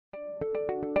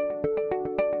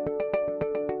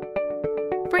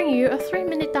bring you a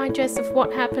 3-minute digest of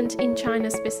what happened in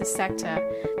China's business sector.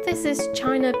 This is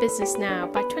China Business Now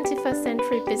by 21st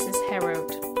Century Business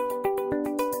Herald.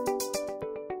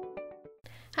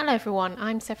 Hello everyone,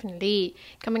 I'm Stephanie Lee.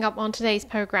 Coming up on today's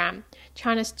program,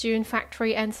 China's June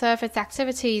factory and service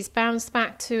activities bounced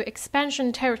back to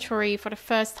expansion territory for the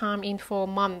first time in 4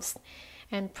 months.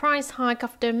 And price hike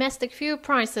of domestic fuel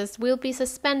prices will be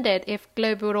suspended if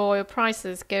global oil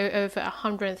prices go over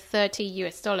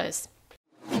 $130.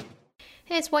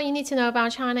 Here's what you need to know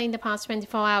about China in the past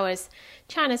 24 hours.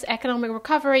 China's economic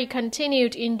recovery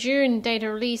continued in June.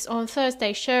 Data released on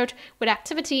Thursday showed with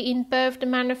activity in both the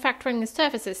manufacturing and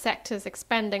services sectors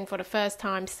expanding for the first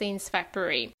time since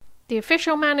February. The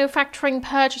official Manufacturing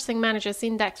Purchasing Managers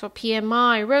Index, or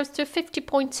PMI, rose to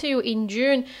 50.2 in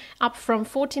June, up from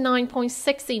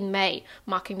 49.6 in May,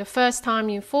 marking the first time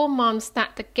in 4 months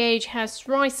that the gauge has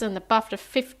risen above the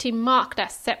 50 mark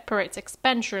that separates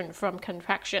expansion from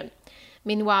contraction.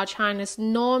 Meanwhile, China's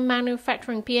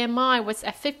non-manufacturing PMI was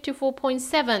at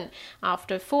 54.7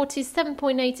 after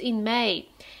 47.8 in May,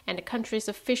 and the country's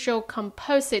official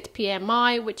composite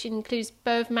PMI, which includes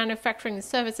both manufacturing and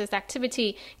services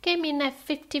activity, came in at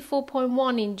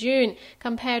 54.1 in June,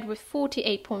 compared with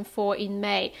 48.4 in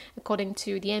May, according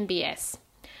to the NBS.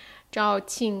 Zhao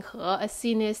Qinghe, a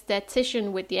senior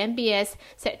statistician with the NBS,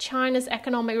 said China's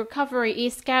economic recovery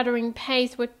is gathering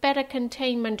pace with better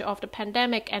containment of the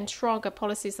pandemic and stronger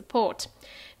policy support.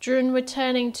 June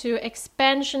returning to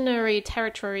expansionary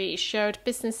territory showed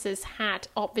businesses had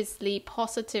obviously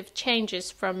positive changes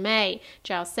from May,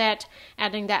 Zhao said,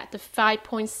 adding that the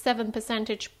 5.7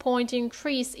 percentage point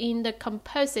increase in the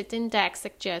composite index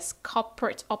suggests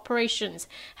corporate operations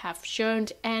have shown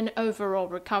an overall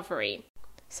recovery.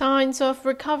 Signs of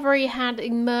recovery had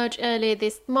emerged earlier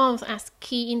this month as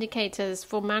key indicators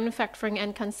for manufacturing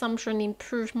and consumption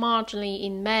improved marginally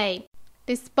in May.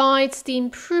 Despite the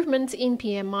improvement in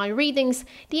PMI readings,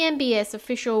 the NBS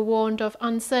official warned of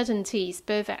uncertainties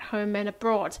both at home and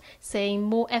abroad, saying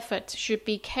more effort should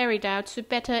be carried out to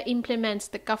better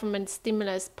implement the government's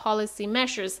stimulus policy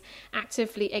measures,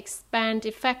 actively expand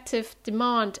effective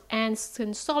demand, and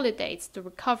consolidate the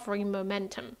recovery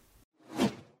momentum.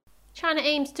 China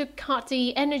aims to cut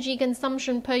the energy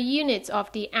consumption per unit of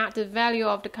the added value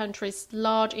of the country's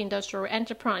large industrial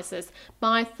enterprises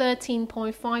by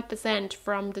 13.5%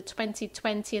 from the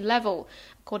 2020 level,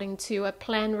 according to a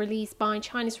plan released by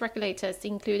Chinese regulators,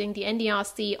 including the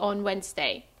NDRC, on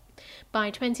Wednesday. By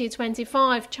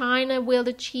 2025, China will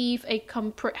achieve a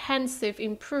comprehensive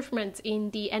improvement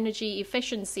in the energy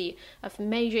efficiency of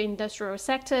major industrial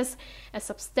sectors, a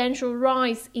substantial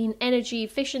rise in energy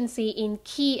efficiency in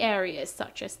key areas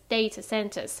such as data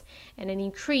centers, and an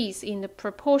increase in the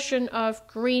proportion of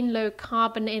green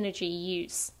low-carbon energy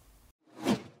use.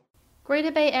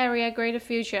 Greater Bay Area, Greater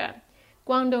Future.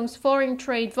 Guangdong's foreign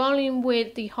trade volume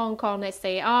with the Hong Kong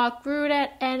SAR grew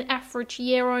at an average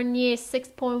year-on-year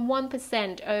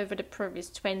 6.1% over the previous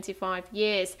 25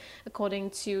 years, according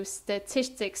to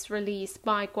statistics released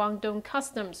by Guangdong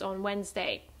Customs on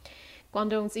Wednesday.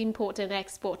 Guangdong's import and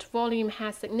export volume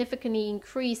has significantly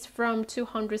increased from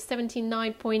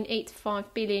 279.85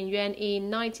 billion yuan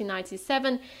in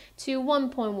 1997 to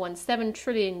 1.17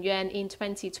 trillion yuan in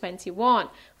 2021,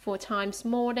 4 times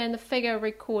more than the figure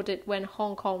recorded when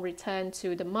Hong Kong returned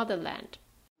to the motherland.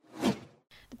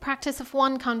 The practice of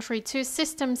one country, two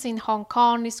systems in Hong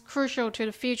Kong is crucial to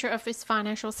the future of its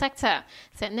financial sector,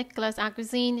 said Nicolas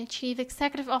Aguzin, Chief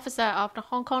Executive Officer of the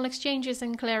Hong Kong Exchanges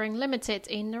and Clearing Limited,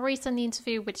 in a recent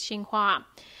interview with Xinhua.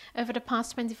 Over the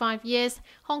past 25 years,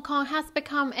 Hong Kong has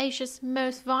become Asia's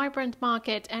most vibrant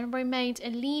market and remained a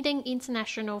leading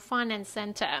international finance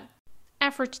center.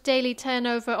 Average daily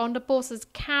turnover on the bourse's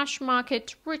cash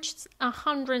market reached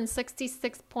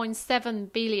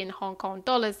 166.7 billion Hong Kong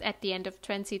dollars at the end of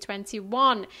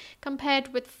 2021,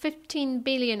 compared with 15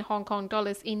 billion Hong Kong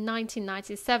dollars in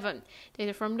 1997,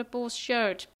 data from the bourse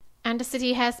showed. And the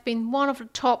city has been one of the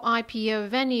top IPO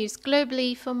venues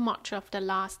globally for much of the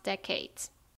last decade.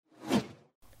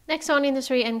 Next on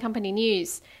industry and company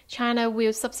news, China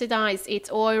will subsidize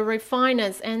its oil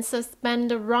refiners and suspend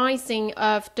the rising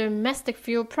of domestic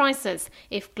fuel prices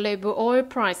if global oil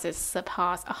prices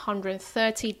surpass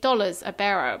 $130 a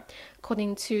barrel,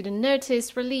 according to the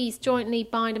notice released jointly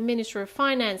by the Ministry of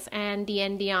Finance and the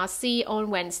NDRC on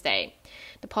Wednesday.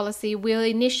 The policy will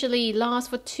initially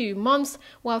last for 2 months,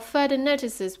 while further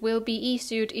notices will be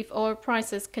issued if oil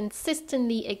prices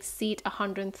consistently exceed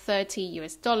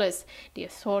 $130, the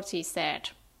authority said.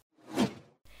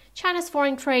 China's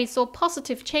foreign trade saw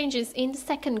positive changes in the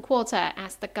second quarter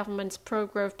as the government's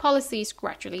pro-growth policies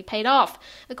gradually paid off,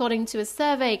 according to a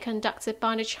survey conducted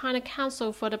by the China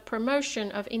Council for the Promotion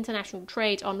of International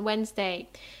Trade on Wednesday.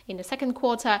 In the second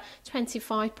quarter,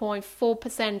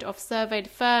 25.4% of surveyed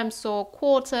firms saw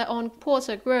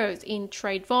quarter-on-quarter growth in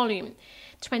trade volume.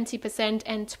 20%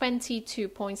 and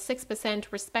 22.6%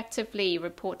 respectively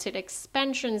reported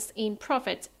expansions in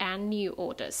profit and new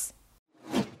orders.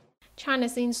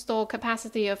 China's installed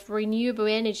capacity of renewable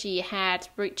energy had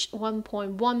reached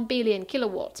 1.1 billion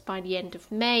kilowatts by the end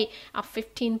of May, up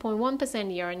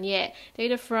 15.1% year-on-year,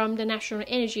 data from the National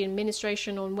Energy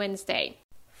Administration on Wednesday.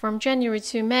 From January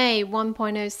to May,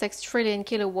 1.06 trillion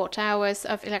kilowatt-hours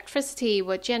of electricity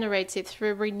were generated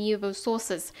through renewable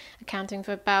sources, accounting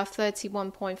for about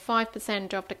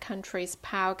 31.5% of the country's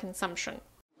power consumption.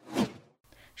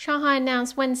 Shanghai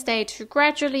announced Wednesday to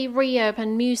gradually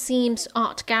reopen museums,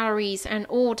 art galleries, and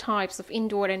all types of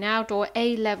indoor and outdoor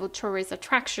A-level tourist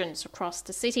attractions across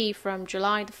the city from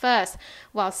July the 1st,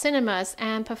 while cinemas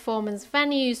and performance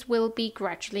venues will be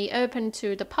gradually opened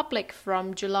to the public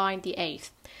from July the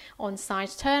 8th.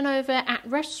 On-site turnover at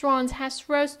restaurants has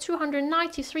rose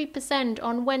 293%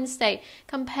 on Wednesday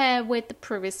compared with the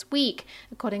previous week,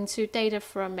 according to data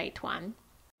from Meituan.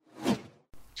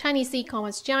 Chinese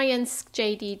e-commerce giants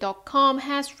JD.com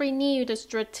has renewed a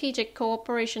strategic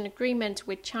cooperation agreement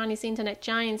with Chinese internet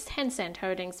giants Tencent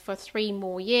Holdings for 3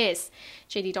 more years.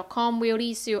 JD.com will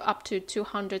issue up to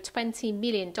 $220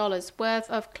 million worth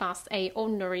of Class A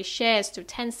ordinary shares to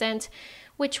Tencent,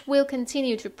 which will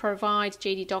continue to provide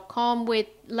JD.com with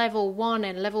Level 1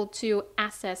 and Level 2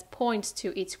 access points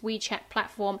to its WeChat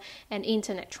platform and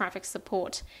internet traffic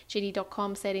support,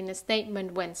 JD.com said in a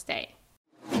statement Wednesday.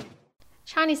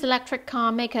 Chinese electric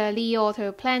car maker Li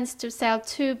Auto plans to sell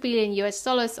 $2 billion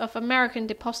of American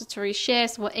depository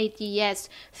shares for ADS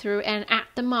through an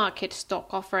at-the-market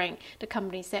stock offering, the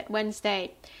company said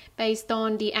Wednesday. Based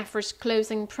on the average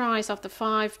closing price of the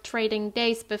 5 trading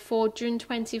days before June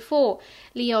 24,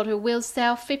 Li Auto will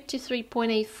sell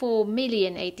 53.84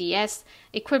 million ADS,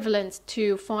 equivalent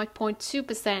to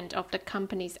 5.2% of the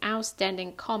company's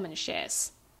outstanding common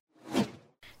shares.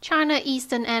 China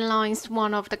Eastern Airlines,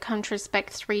 one of the country's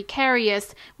big 3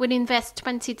 carriers, will invest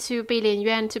 22 billion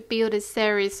yuan to build a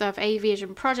series of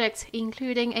aviation projects,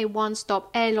 including a one-stop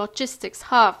air logistics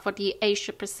hub for the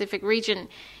Asia-Pacific region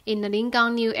in the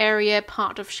Lingang New Area,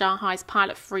 part of Shanghai's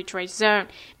Pilot Free Trade Zone,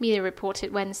 media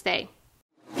reported Wednesday.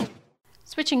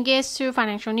 Switching gears to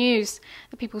financial news,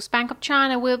 the People's Bank of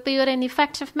China will build an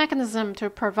effective mechanism to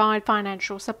provide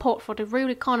financial support for the real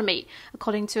economy,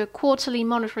 according to a quarterly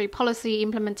monetary policy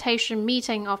implementation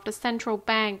meeting of the central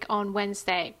bank on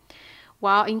Wednesday.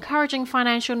 While encouraging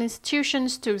financial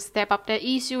institutions to step up their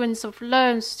issuance of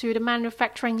loans to the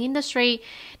manufacturing industry,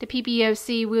 the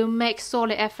PBOC will make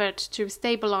solid efforts to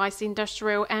stabilize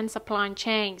industrial and supply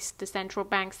chains, the central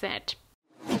bank said.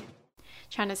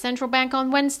 China's central bank on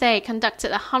Wednesday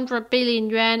conducted 100 billion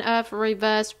yuan of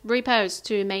reverse repos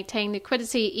to maintain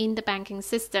liquidity in the banking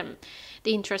system.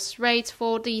 The interest rate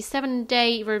for the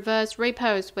 7-day reverse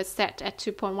repos was set at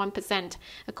 2.1%,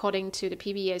 according to the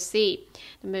PBOC.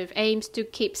 The move aims to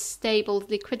keep stable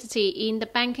liquidity in the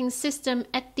banking system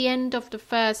at the end of the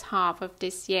first half of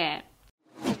this year.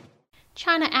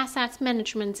 China Asset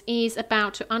Management is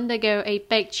about to undergo a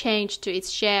big change to its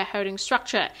shareholding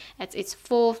structure as its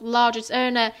 4th largest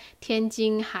owner,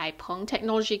 Tianjin Haipeng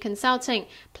Technology Consulting,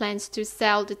 plans to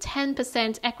sell the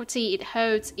 10% equity it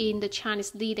holds in the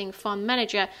Chinese leading fund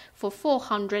manager for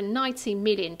 $490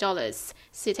 million,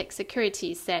 CITIC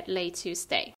Securities said late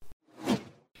Tuesday.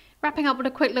 Wrapping up with a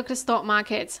quick look at the stock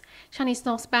market. Chinese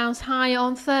stocks bounced higher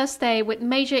on Thursday with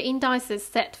major indices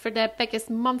set for their biggest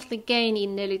monthly gain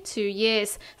in nearly 2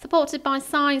 years, supported by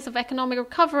signs of economic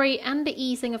recovery and the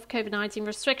easing of COVID-19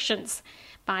 restrictions.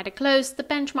 By the close, the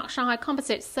benchmark Shanghai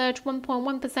Composite surged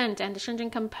 1.1% and the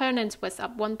Shenzhen Component was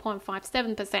up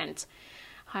 1.57%.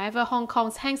 However, Hong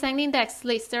Kong's Hang Seng Index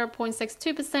slid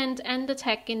 0.62% and the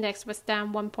Tech Index was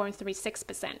down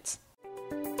 1.36%.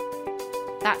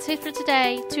 That's it for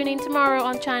today. Tune in tomorrow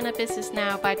on China Business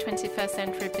Now by 21st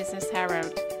Century Business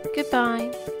Herald.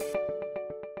 Goodbye.